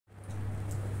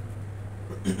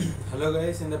Hello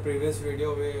guys, in the previous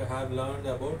video we have learned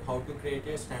about how to create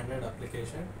a standard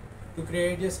application. To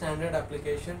create a standard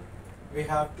application we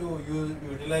have to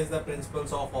utilize the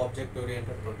principles of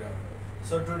object-oriented programming.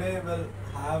 So today we'll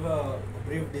have a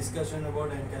brief discussion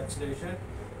about encapsulation.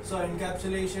 So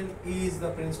encapsulation is the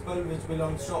principle which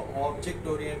belongs to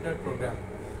object-oriented programming.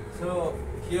 So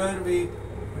here it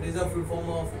is the full form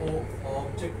of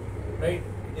object, right?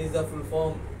 It is the full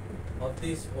form of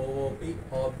this OOP,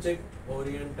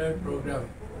 object-oriented programming.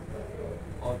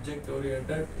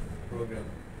 Object-oriented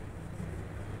programming.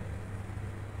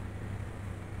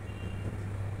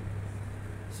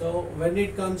 So when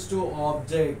it comes to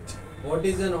object, what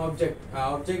is an object? An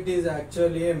object is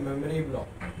actually a memory block.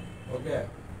 Okay,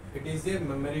 it is a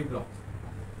memory block.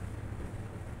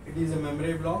 It is a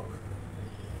memory block.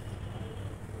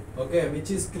 Okay, which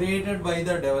is created by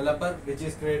the developer.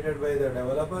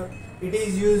 It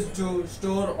is used to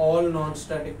store all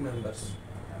non-static members.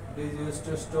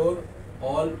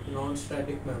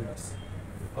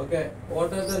 Okay,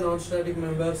 what are the non-static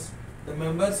members? The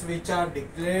members which are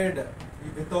declared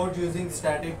without using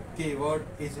static keyword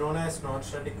is known as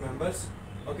non-static members.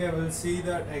 Okay, we'll see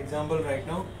that example right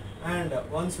now, and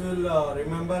once we'll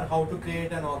remember how to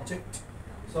create an object.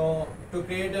 So to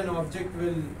create an object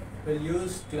we'll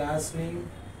use class name,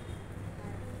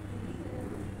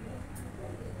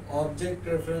 object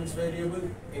reference variable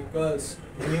equals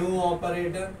new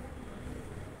operator,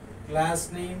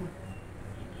 class name,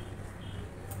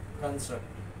 construct.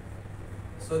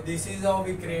 So this is how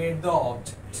we create the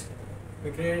object.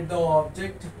 We create the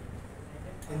object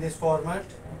in this format.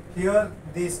 Here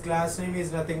this class name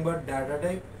is nothing but data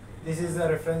type. This is the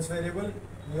reference variable,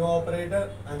 new operator,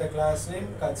 and the class name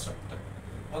constructor.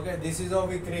 Okay, this is how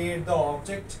we create the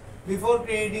object. Before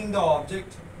creating the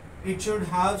object, it should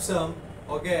have some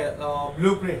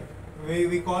blueprint.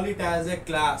 We call it as a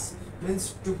class.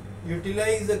 Means to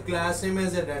utilize the class name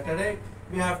as a data type,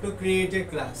 we have to create a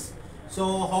class.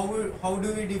 So how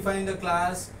do we define the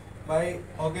class? By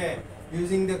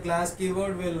using the class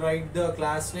keyword, we'll write the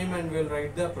class name and we'll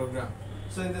write the program.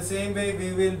 So in the same way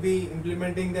we will be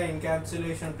implementing the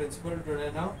encapsulation principle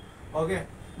today now. Okay,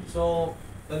 so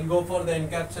we'll go for the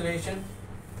encapsulation.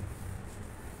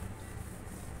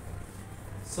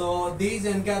 So this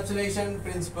encapsulation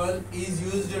principle is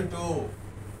used to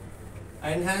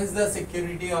enhance the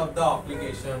security of the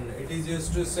application. It is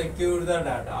used to secure the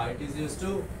data.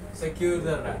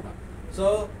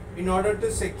 So in order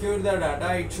to secure the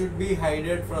data, it should be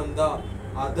hidden from the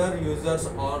other users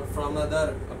or from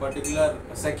other particular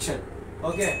section.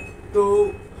 Okay,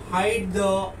 to hide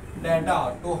the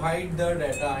data,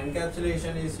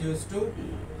 encapsulation is used to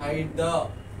hide the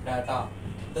data,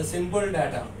 the simple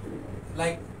data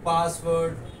like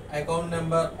password, account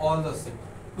number, all those things.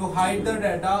 To hide the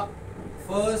data,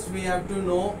 first we have to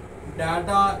know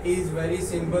data is very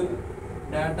simple.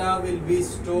 Data will be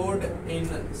stored in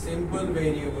simple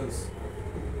variables.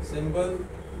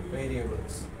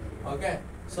 Okay,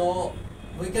 so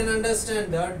we can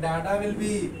understand that data will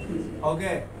be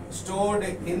stored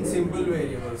in simple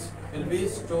variables.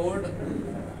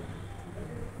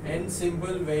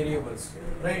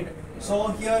 Right? So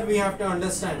here we have to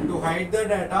understand, to hide the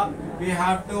data we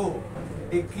have to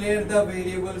declare the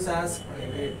variables as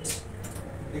private.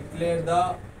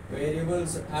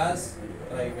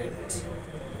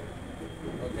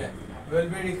 Okay, we'll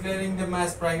be declaring them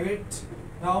as private.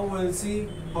 Now we'll see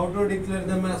how to declare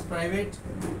them as private.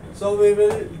 So we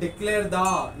will declare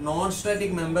the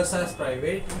non-static members as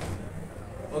private.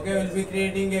 Okay, we'll be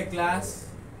creating a class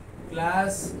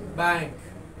bank,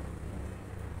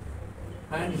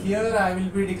 and here I will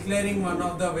be declaring one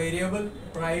of the variable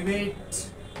private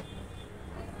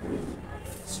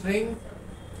string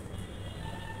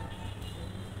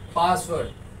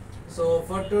password. So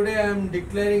for today I am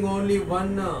declaring only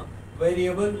one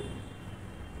variable.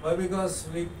 Why? Because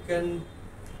we can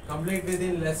complete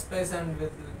within less space and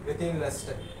within less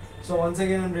time. So once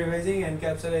again I am revising.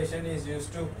 Encapsulation is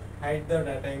used to hide the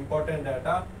data, important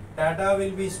data. Data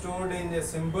will be stored in the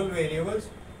simple variables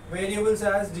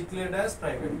as declared as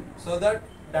private, so that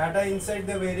data inside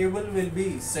the variable will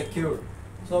be secured.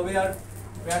 So we are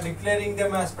declaring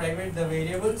them as private, the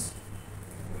variables,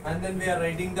 and then we are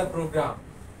writing the program.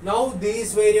 Now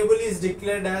this variable is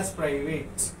declared as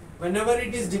private. Whenever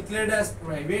it is declared as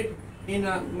private, in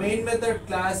a main method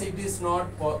class it is not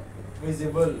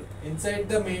visible. Inside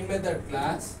the main method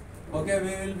class, okay,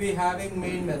 we will be having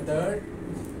main method.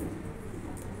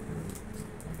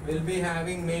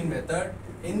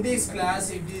 In this class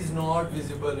it is not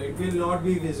visible. It will not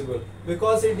be visible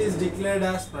because it is declared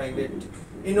as private.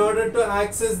 In order to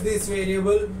access this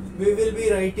variable, we will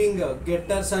be writing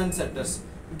getters and setters.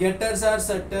 Getters or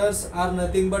setters are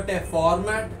nothing but a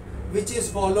format which is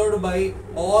followed by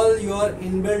all your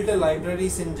inbuilt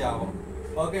libraries in Java.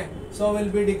 Okay, so we'll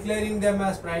be declaring them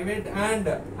as private and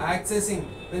accessing,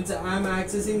 means I am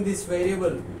accessing this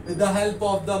variable with the help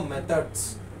of the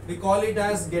methods. We call it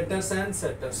as getters and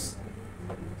setters.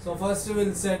 So first we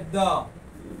will set the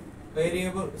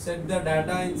variable, set the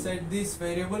data inside this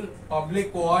variable,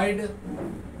 public void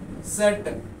set,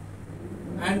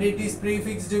 and it is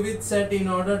prefixed with set in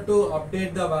order to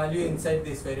update the value inside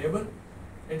this variable.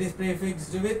 It is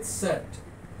prefixed with set,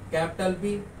 capital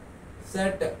P,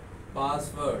 set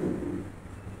password,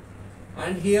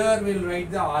 and here we'll write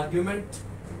the argument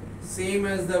same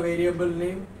as the variable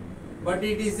name, but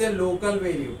it is a local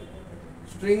variable,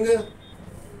 string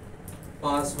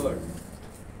password,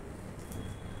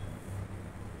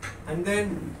 and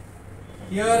then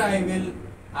here I will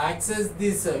access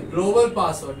this global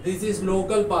password. This is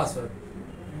local password.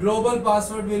 Global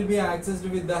password will be accessed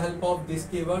with the help of this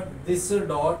keyword, this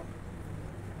dot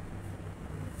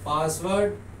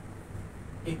password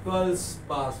equals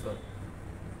password.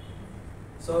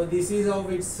 So this is how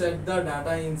we set the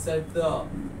data inside the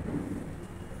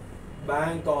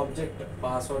bank object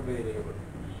password variable.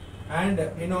 And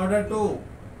in order to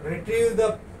retrieve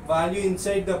the value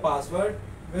inside the password,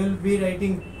 we will be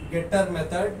writing getter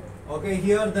method. Okay,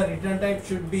 here the return type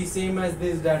should be same as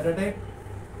this data type,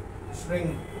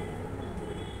 string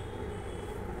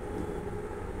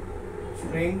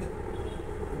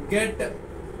get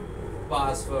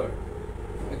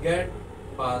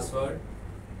password,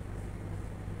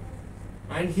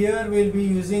 and here we'll be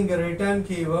using a return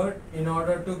keyword in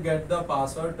order to get the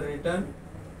password, return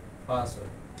password.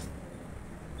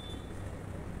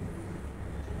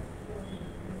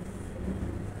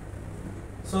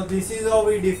 So this is how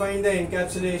we define the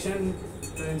encapsulation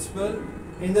principle.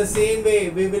 In the same way,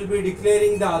 we will be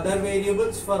declaring the other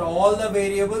variables. For all the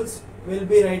variables, we will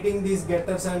be writing these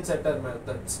getters and setter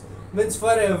methods. Means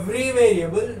for every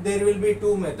variable, there will be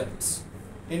two methods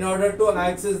in order to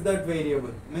access that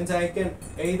variable. Means I can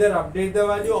either update the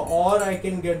value or I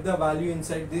can get the value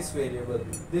inside this variable.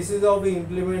 This is how we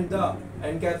implement the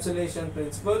encapsulation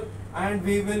principle, and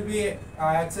we will be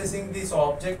accessing this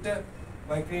object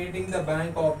by creating the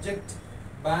bank object,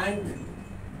 bank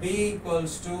b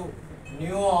equals to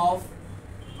new of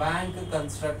bank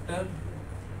constructor,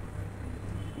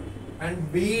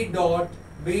 and b dot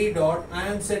I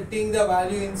am setting the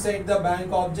value inside the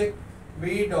bank object,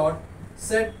 b dot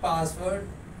set password.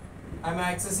 I am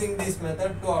accessing this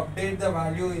method to update the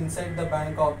value inside the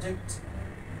bank object,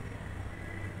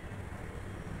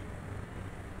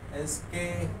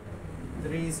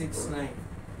 sk369.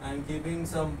 I am keeping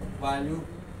some value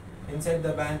inside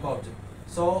the bank object.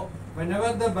 So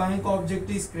whenever the bank object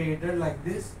is created like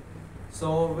this,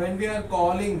 so when we are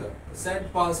calling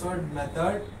set password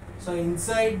method, so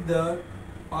inside the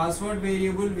password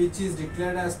variable which is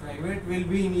declared as private will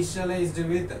be initialized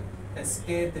with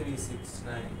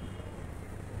sk369.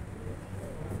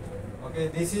 Okay,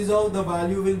 this is how the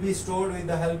value will be stored with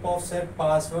the help of set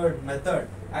password method.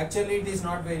 Actually it is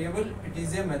not variable, it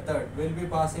is a method. We will be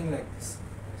passing like this.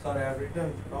 Sorry, I have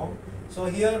written wrong. So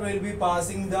here we will be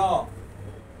passing the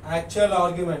actual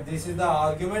argument. This is the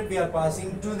argument we are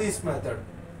passing to this method,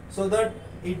 so that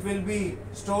it will be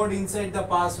stored inside the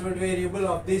password variable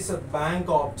of this bank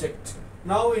object.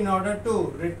 Now in order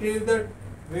to retrieve that,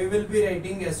 we will be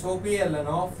writing sopln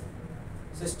of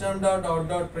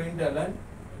system.out.println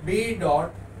b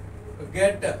dot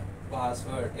get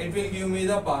password. It will give me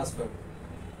the password.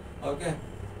 Okay,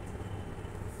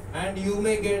 and you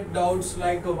may get doubts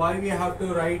like why we have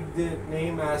to write the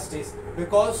name as this,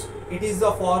 because it is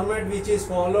the format which is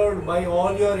followed by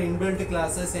all your inbuilt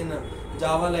classes in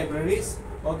Java libraries.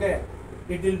 Okay,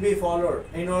 it will be followed.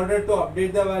 In order to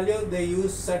update the value, they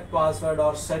use set password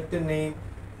or set name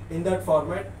in that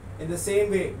format. In the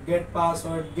same way, get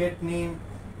password, get name,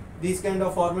 this kind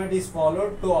of format is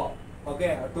followed to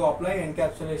apply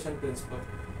encapsulation principle.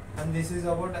 And this is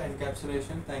about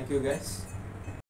encapsulation. Thank you guys.